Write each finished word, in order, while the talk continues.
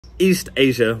East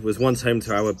Asia was once home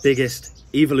to our biggest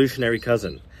evolutionary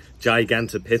cousin,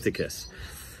 Gigantopithecus.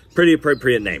 Pretty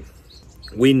appropriate name.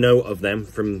 We know of them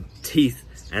from teeth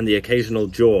and the occasional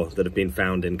jaw that have been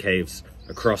found in caves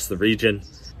across the region.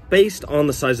 Based on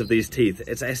the size of these teeth,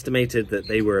 it's estimated that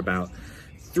they were about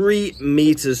 3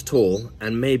 meters tall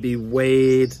and maybe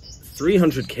weighed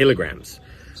 300 kilograms.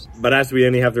 But as we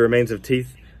only have the remains of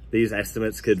teeth, these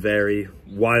estimates could vary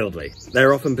wildly.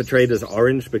 They're often portrayed as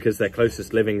orange because their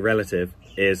closest living relative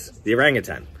is the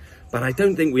orangutan. But I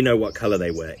don't think we know what color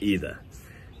they were either.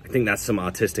 I think that's some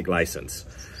artistic license.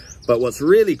 But what's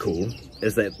really cool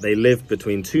is that they lived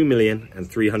between 2 million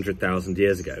and 300,000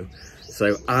 years ago.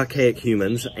 So archaic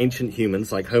humans, ancient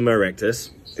humans like Homo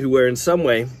erectus, who were in some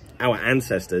way our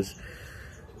ancestors,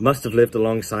 must have lived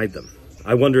alongside them.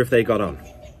 I wonder if they got on.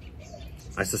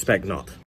 I suspect not.